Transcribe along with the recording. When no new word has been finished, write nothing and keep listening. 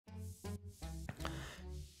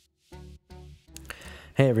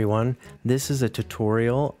Hey everyone, this is a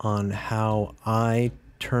tutorial on how I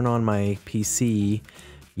turn on my PC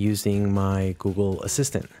using my Google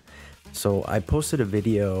Assistant. So I posted a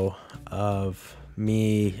video of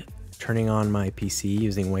me turning on my PC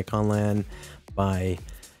using WakeOnLAN by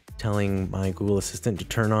telling my Google Assistant to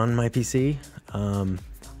turn on my PC on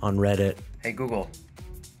Reddit. Hey Google,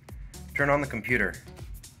 turn on the computer.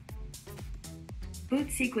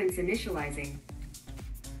 Boot sequence initializing.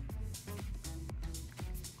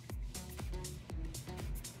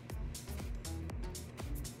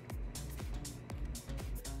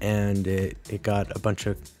 And it got a bunch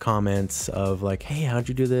of comments of like, hey, how'd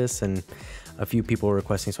you do this? And a few people were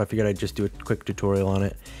requesting, so I figured I'd just do a quick tutorial on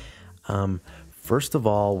it. First of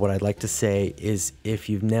all, what I'd like to say is if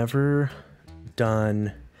you've never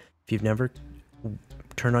turned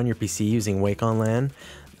on your PC using WakeOnLAN,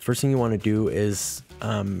 the first thing you want to do is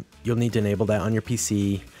you'll need to enable that on your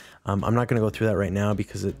PC. I'm not going to go through that right now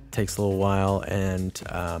because it takes a little while, and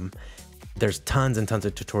there's tons and tons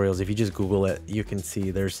of tutorials. If you just Google it, you can see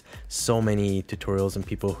there's so many tutorials and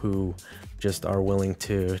people who just are willing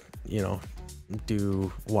to, you know,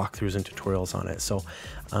 do walkthroughs and tutorials on it. So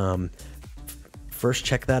first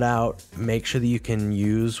check that out. Make sure that you can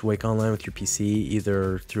use WakeOnLAN with your PC,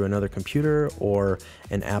 either through another computer or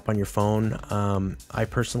an app on your phone. I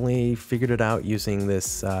personally figured it out using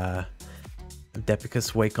this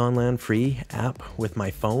Depicus WakeOnLAN free app with my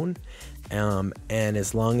phone. And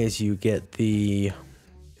as long as you get the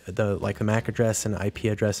MAC address and IP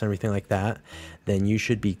address and everything like that, then you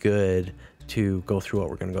should be good to go through what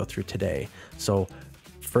we're going to go through today. So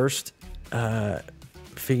first,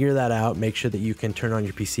 figure that out, make sure that you can turn on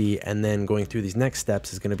your PC, and then going through these next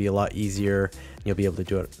steps is going to be a lot easier. And you'll be able to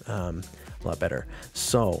do it a lot better.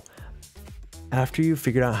 So after you've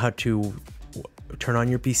figured out how to turn on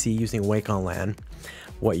your PC using WakeOnLAN,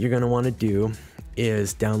 what you're going to want to do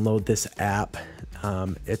is download this app.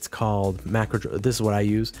 It's called MacroDroid. This is what I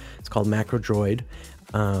use. It's called MacroDroid.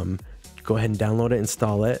 Go ahead and download it,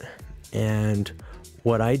 install it. And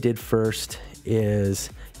what I did first is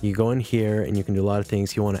you go in here and you can do a lot of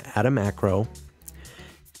things. You want to add a macro.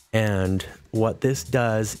 And what this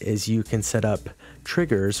does is you can set up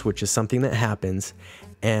triggers, which is something that happens.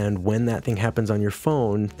 And when that thing happens on your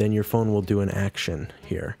phone, then your phone will do an action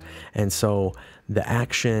here. And so the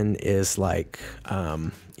action is like,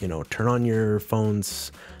 you know, turn on your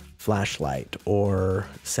phone's flashlight or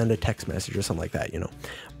send a text message or something like that, you know.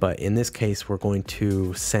 But in this case, we're going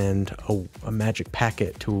to send a magic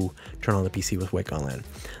packet to turn on the PC with WakeOnLAN.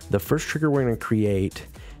 The first trigger we're going to create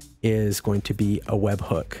is going to be a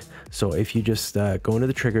webhook. So if you just go into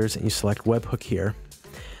the triggers and you select webhook here,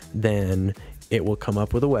 then it will come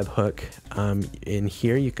up with a webhook. In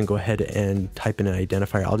here, you can go ahead and type in an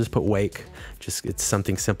identifier. I'll just put wake. It's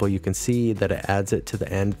something simple. You can see that it adds it to the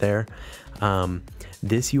end there.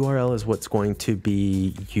 This URL is what's going to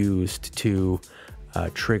be used to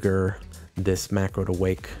trigger this macro to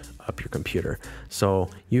wake up your computer. So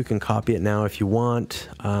you can copy it now if you want.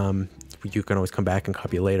 You can always come back and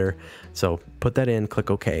copy it later. So put that in,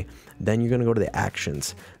 click OK. Then you're going to go to the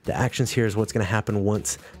actions. The actions here is what's going to happen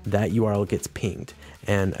once that URL gets pinged.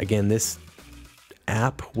 And again, this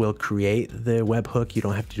app will create the webhook. You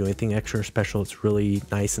don't have to do anything extra or special. It's really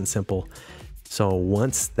nice and simple. So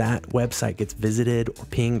once that website gets visited or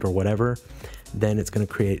pinged or whatever, then it's going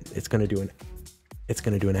to do an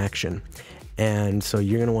action. And so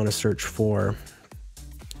you're going to want to search for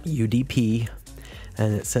UDP.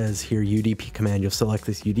 And it says here UDP command. You'll select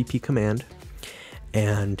this UDP command,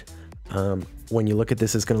 and when you look at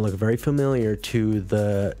this, it's going to look very familiar to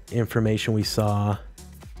the information we saw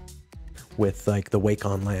with like the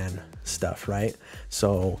WakeOnLAN stuff, right?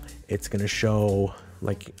 So it's going to show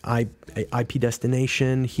like IP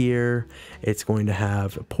destination here. It's going to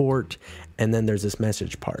have a port, and then there's this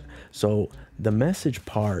message part. So the message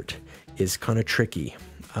part is kind of tricky.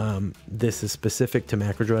 This is specific to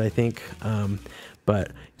MacroDroid, I think.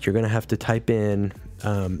 But you're going to have to type in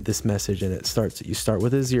this message, and you start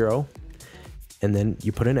with a 0, and then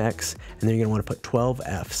you put an X, and then you're going to want to put 12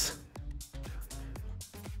 Fs.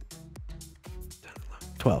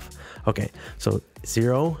 12. Okay, so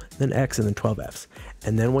 0, then X, and then 12 Fs.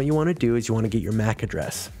 And then what you want to do is you want to get your MAC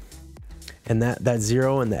address. And that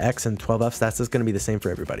 0 and the X and 12 Fs, that's just going to be the same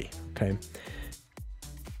for everybody, okay?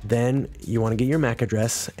 Then you want to get your MAC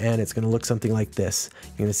address, and it's going to look something like this.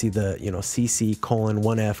 You're going to see the, you know,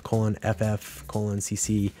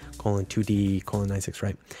 CC:1F:FF:CC:2D:96,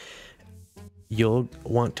 right? You'll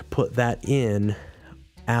want to put that in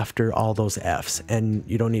after all those Fs, and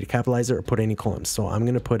you don't need to capitalize it or put any columns. So I'm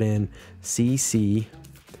going to put in CC:1F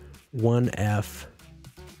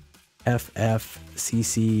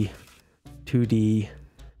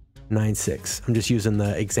FFCC2D96. I'm just using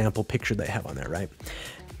the example picture they have on there, right?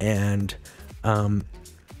 And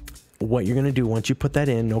what you're going to do once you put that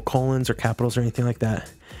in, no colons or capitals or anything like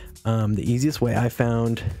that, the easiest way I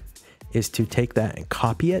found is to take that and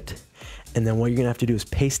copy it. And then what you're going to have to do is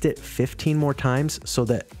paste it 15 more times so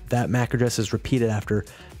that that MAC address is repeated after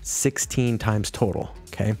 16 times total.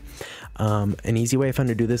 Okay. An easy way I found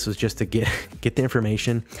to do this was just to get the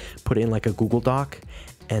information, put it in like a Google Doc,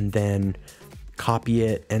 and then copy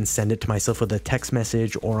it and send it to myself with a text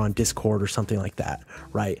message or on Discord or something like that,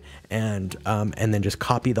 right? And then just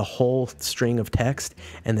copy the whole string of text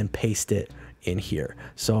and then paste it in here.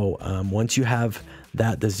 So once you have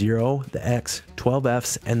that, the 0, the X, 12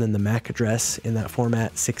 Fs, and then the MAC address in that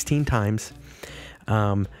format 16 times,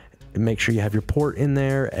 make sure you have your port in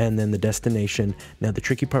there and then the destination. Now the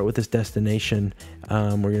tricky part with this destination,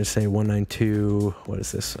 we're going to say 192, what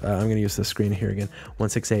is this? I'm going to use the screen here again,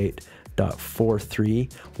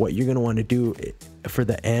 168.43. What you're going to want to do for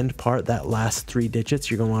the end part, that last 3 digits,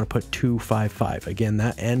 you're going to want to put 255. Again,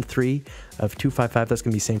 that end 3 of 255, that's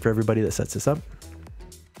going to be the same for everybody that sets this up.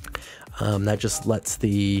 That just lets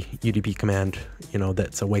the UDP command, you know,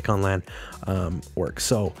 that's awake on LAN, work.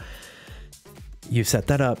 So you set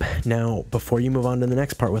that up. Now, before you move on to the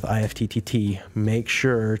next part with IFTTT, make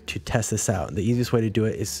sure to test this out. The easiest way to do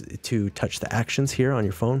it is to touch the actions here on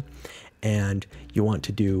your phone, and you want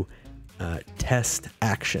to do test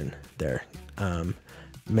action there.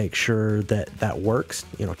 Make sure that that works.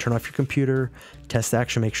 You know, turn off your computer, test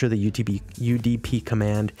action, make sure the UDP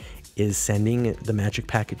command is sending the magic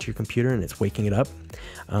packet to your computer and it's waking it up.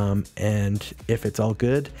 And if it's all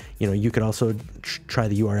good, you know, you could also try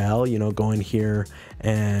the URL, you know, go in here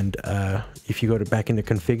and if you go back into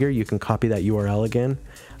configure, you can copy that URL again.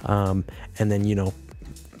 And then, you know,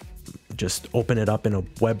 just open it up in a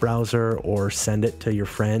web browser or send it to your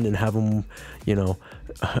friend and have them, you know,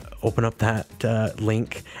 open up that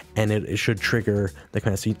link, and it should trigger the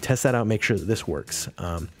command. So you test that out, make sure that this works.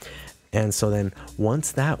 And so then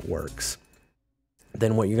once that works,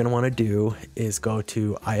 then what you're going to want to do is go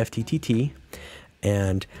to IFTTT.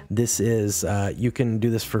 And this is, you can do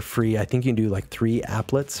this for free. I think you can do like 3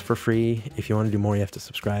 applets for free. If you want to do more, you have to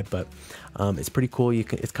subscribe, but it's pretty cool. You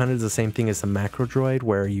can, it's kind of the same thing as the macro droid,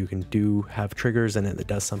 where you can have triggers and it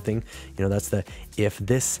does something. You know, that's the, if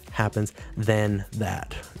this happens, then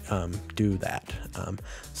that, do that.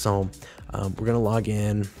 So we're going to log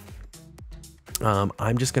in.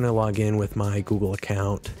 I'm just going to log in with my Google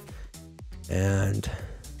account, and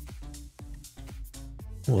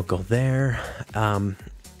we'll go there.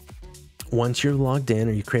 Once you're logged in,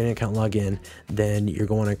 or you create an account, log in, then you're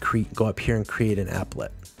going to go up here and create an applet.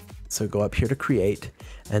 So go up here to create,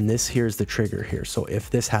 and this here's the trigger here. So if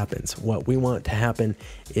this happens, what we want to happen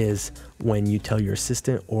is when you tell your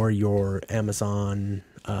assistant or your Amazon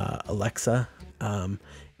Alexa,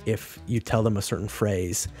 if you tell them a certain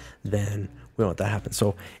phrase, then we want that to happen.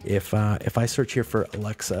 So if I search here for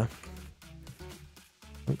Alexa,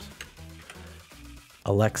 oops,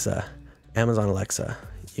 Alexa, Amazon Alexa,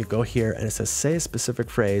 you go here and it says say a specific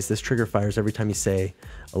phrase. This trigger fires every time you say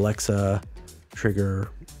Alexa trigger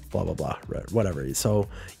blah blah blah, whatever. So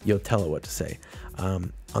you'll tell it what to say.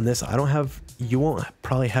 On this, I don't have, you won't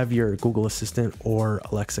probably have your Google Assistant or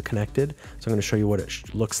Alexa connected, so I'm going to show you what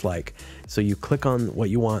it looks like. So you click on what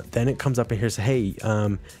you want, then it comes up and here says, hey,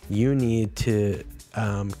 you need to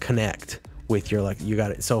connect with your, like, you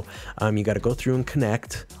got it. So you got to go through and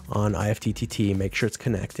connect on IFTTT, make sure it's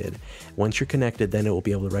connected. Once you're connected, then it will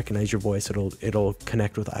be able to recognize your voice. It'll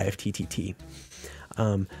connect with IFTTT.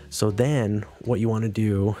 So then what you want to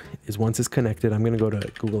do is, once it's connected, I'm going to go to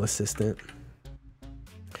Google Assistant.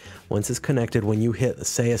 Once it's connected, when you hit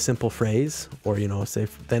say a simple phrase, or, you know, say,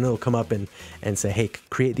 then it'll come up and say, hey,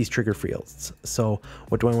 create these trigger fields. So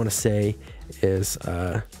what do I want to say is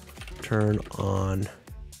turn on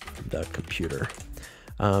the computer.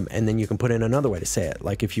 And then you can put in another way to say it.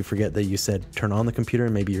 Like if you forget that you said turn on the computer,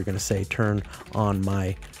 maybe you're going to say turn on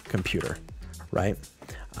my computer, right?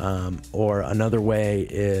 Or another way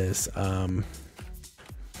is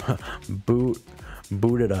boot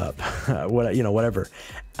it up, whatever.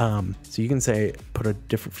 So you can say, put a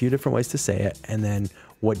few different ways to say it, and then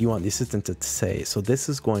what you want the assistant to say. So this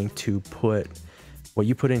is going to put, what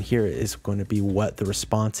you put in here is going to be what the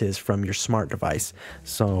response is from your smart device.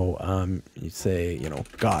 So you say, you know,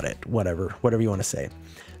 got it, whatever you want to say.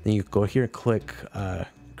 Then you go here and click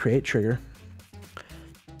create trigger.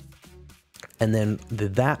 And then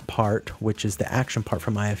that part, which is the action part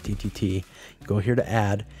from IFTTT, you go here to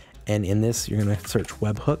add, and in this, you're going to search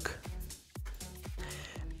webhook.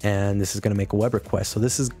 and this is going to make a web request. So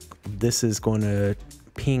this is going to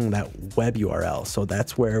ping that web URL. So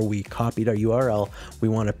that's where we copied our URL. We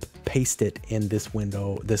want to paste it in this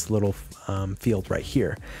window, this little field right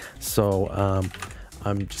here. So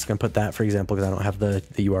I'm just going to put that, for example, because I don't have the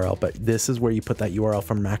URL, but this is where you put that URL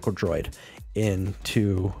from MacroDroid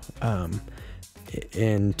into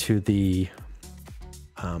the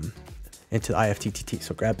IFTTT.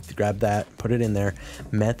 So grab that, put it in there.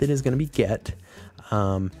 Method is going to be get.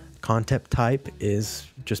 Content type is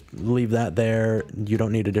just leave that there. You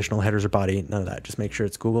don't need additional headers or body, none of that. Just make sure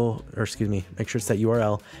it's Google, or excuse me, make sure it's that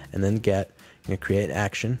URL, and then get. You're gonna create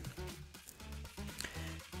action.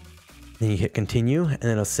 Then you hit continue, and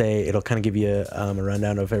then it'll kind of give you a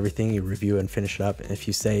rundown of everything. You review and finish it up. And if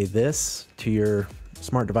you say this to your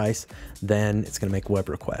smart device, then it's gonna make a web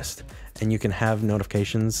request. And you can have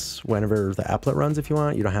notifications whenever the applet runs if you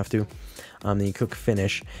want. You don't have to. Then you click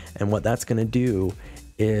finish, and what that's gonna do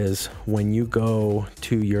is when you go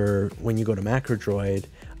to MacroDroid,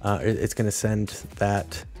 it's going to send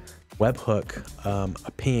that webhook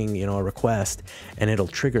a ping, a request, and it'll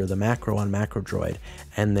trigger the macro on MacroDroid,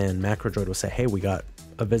 and then MacroDroid will say, hey, we got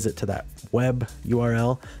a visit to that web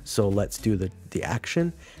URL, so let's do the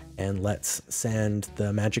action, and let's send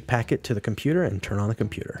the magic packet to the computer and turn on the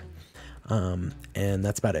computer. And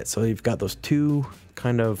that's about it. So you've got those two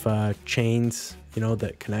kind of chains,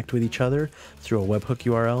 that connect with each other through a webhook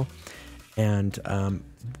URL. And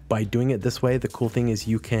by doing it this way, the cool thing is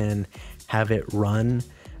you can have it run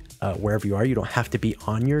wherever you are. You don't have to be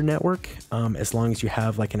on your network as long as you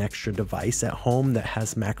have like an extra device at home that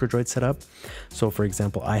has MacroDroid set up. So for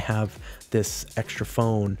example, I have this extra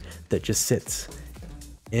phone that just sits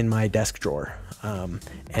in my desk drawer. And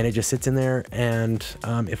it just sits in there, and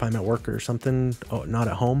if I'm at work or something, not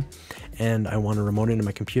at home, and I want to remote into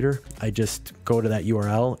my computer, I just go to that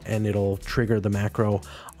URL and it'll trigger the macro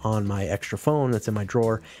on my extra phone that's in my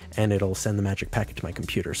drawer, and it'll send the magic packet to my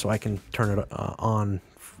computer, so I can turn it on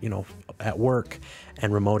at work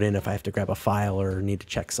and remote in if I have to grab a file or need to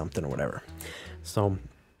check something or whatever. So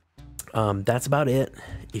that's about it.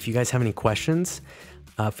 If you guys have any questions,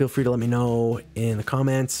 feel free to let me know in the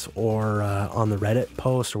comments or on the Reddit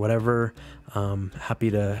post or whatever.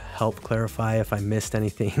 Happy to help clarify if I missed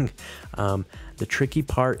anything. The tricky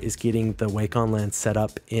part is getting the Wake on LAN set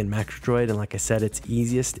up in MacroDroid, and like I said, it's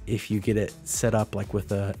easiest if you get it set up like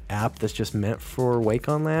with an app that's just meant for Wake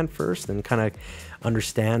on LAN first and kind of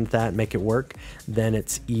understand that and make it work. Then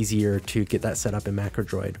it's easier to get that set up in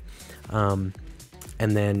MacroDroid. And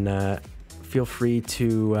then feel free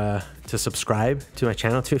to subscribe to my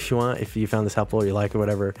channel too if you want, if you found this helpful or you like it,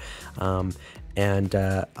 whatever. And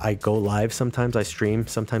I go live sometimes, I stream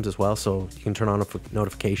sometimes as well, so you can turn on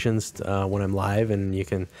notifications when I'm live, and you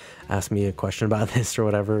can ask me a question about this or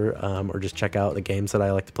whatever, or just check out the games that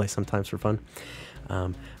I like to play sometimes for fun.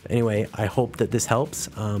 Anyway, I hope that this helps.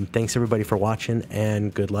 Thanks everybody for watching,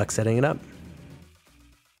 and good luck setting it up.